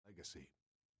legacy.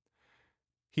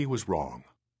 He was wrong.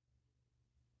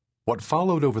 What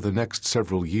followed over the next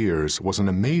several years was an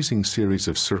amazing series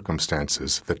of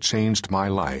circumstances that changed my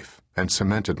life and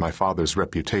cemented my father's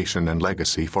reputation and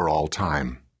legacy for all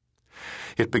time.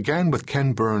 It began with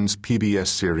Ken Burns' PBS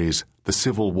series, The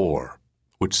Civil War,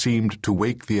 which seemed to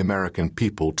wake the American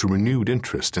people to renewed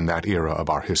interest in that era of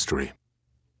our history.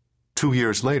 2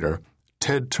 years later,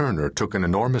 Ted Turner took an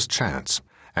enormous chance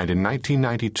and in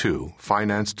 1992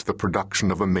 financed the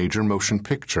production of a major motion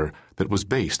picture that was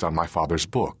based on my father's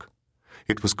book.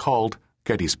 It was called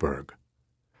Gettysburg.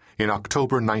 In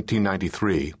October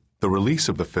 1993, the release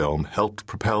of the film helped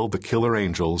propel The Killer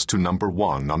Angels to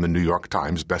 #1 on the New York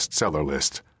Times bestseller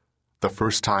list, the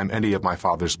first time any of my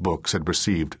father's books had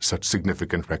received such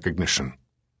significant recognition.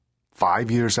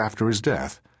 5 years after his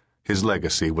death, his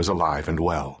legacy was alive and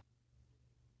well.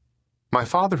 My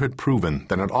father had proven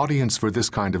that an audience for this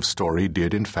kind of story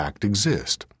did in fact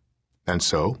exist, and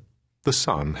so the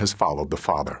son has followed the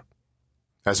father.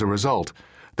 As a result,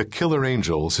 The Killer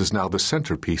Angels is now the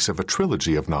centerpiece of a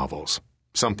trilogy of novels,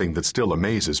 something that still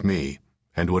amazes me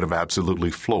and would have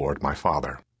absolutely floored my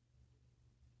father.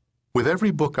 With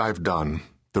every book I've done,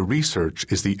 the research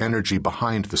is the energy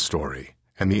behind the story,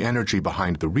 and the energy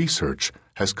behind the research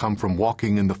has come from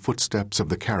walking in the footsteps of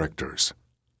the characters.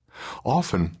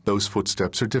 Often, those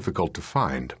footsteps are difficult to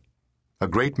find. A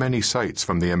great many sites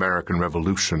from the American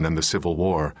Revolution and the Civil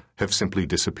War have simply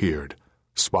disappeared,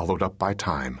 swallowed up by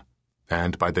time,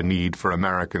 and by the need for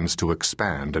Americans to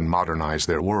expand and modernize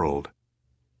their world.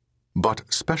 But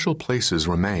special places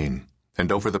remain,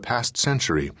 and over the past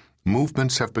century,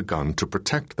 movements have begun to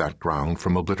protect that ground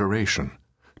from obliteration,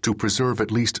 to preserve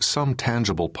at least some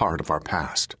tangible part of our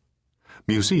past.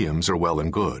 Museums are well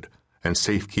and good, and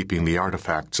safekeeping the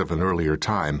artifacts of an earlier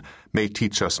time may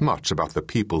teach us much about the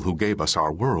people who gave us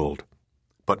our world.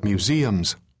 But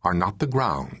museums are not the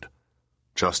ground,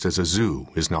 just as a zoo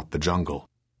is not the jungle.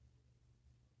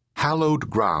 Hallowed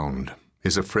ground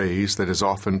is a phrase that is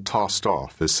often tossed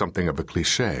off as something of a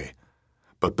cliché,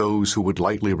 but those who would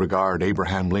lightly regard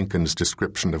Abraham Lincoln's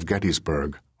description of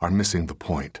Gettysburg are missing the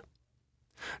point.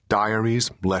 Diaries,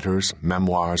 letters,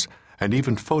 memoirs, and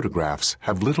even photographs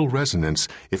have little resonance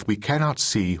if we cannot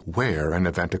see where an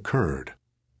event occurred.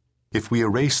 If we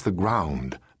erase the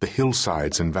ground, the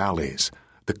hillsides and valleys,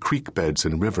 the creek beds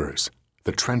and rivers,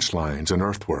 the trench lines and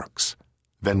earthworks,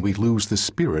 then we lose the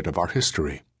spirit of our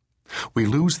history. We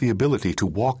lose the ability to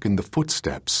walk in the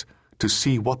footsteps, to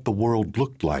see what the world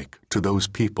looked like to those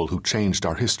people who changed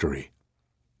our history.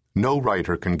 No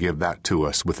writer can give that to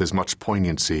us with as much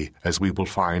poignancy as we will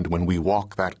find when we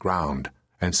walk that ground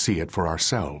and see it for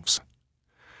ourselves.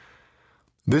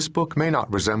 This book may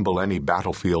not resemble any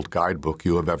battlefield guidebook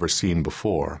you have ever seen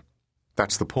before.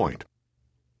 That's the point.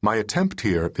 My attempt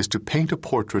here is to paint a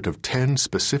portrait of 10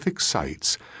 specific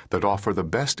sites that offer the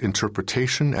best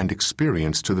interpretation and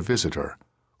experience to the visitor,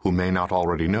 who may not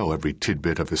already know every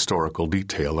tidbit of historical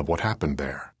detail of what happened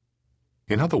there.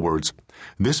 In other words,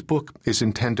 this book is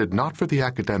intended not for the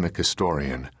academic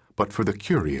historian, but for the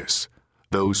curious,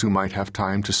 those who might have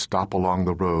time to stop along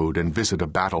the road and visit a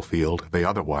battlefield they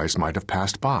otherwise might have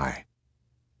passed by.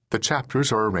 The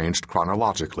chapters are arranged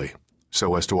chronologically,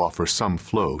 so as to offer some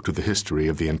flow to the history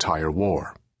of the entire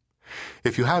war.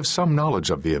 If you have some knowledge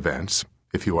of the events,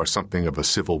 if you are something of a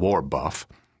Civil War buff,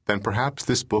 then perhaps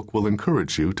this book will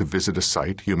encourage you to visit a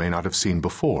site you may not have seen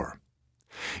before.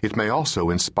 It may also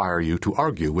inspire you to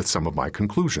argue with some of my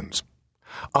conclusions.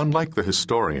 Unlike the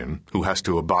historian, who has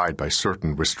to abide by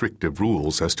certain restrictive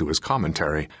rules as to his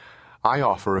commentary, I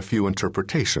offer a few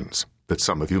interpretations that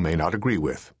some of you may not agree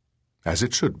with, as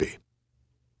it should be.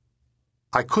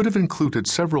 I could have included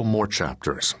several more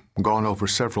chapters, gone over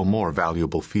several more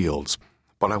valuable fields,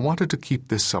 but I wanted to keep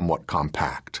this somewhat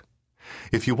compact.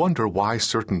 If you wonder why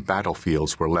certain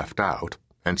battlefields were left out,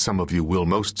 and some of you will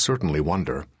most certainly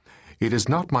wonder, it is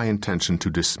not my intention to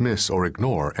dismiss or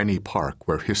ignore any park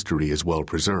where history is well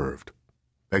preserved.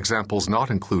 Examples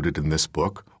not included in this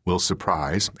book will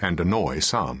surprise and annoy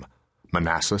some: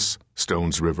 Manassas,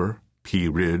 Stones River, Pea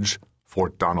Ridge,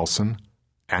 Fort Donelson,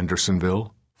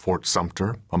 Andersonville, Fort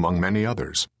Sumter, among many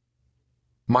others.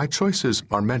 My choices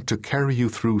are meant to carry you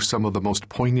through some of the most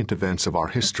poignant events of our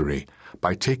history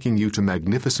by taking you to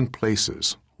magnificent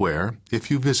places where,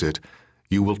 if you visit,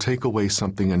 you will take away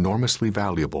something enormously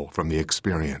valuable from the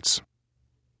experience.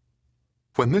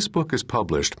 When this book is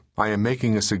published, I am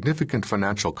making a significant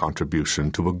financial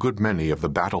contribution to a good many of the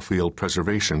battlefield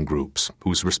preservation groups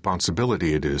whose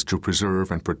responsibility it is to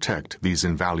preserve and protect these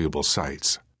invaluable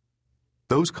sites.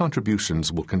 Those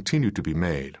contributions will continue to be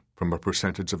made from a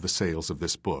percentage of the sales of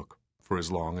this book for as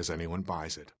long as anyone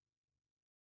buys it.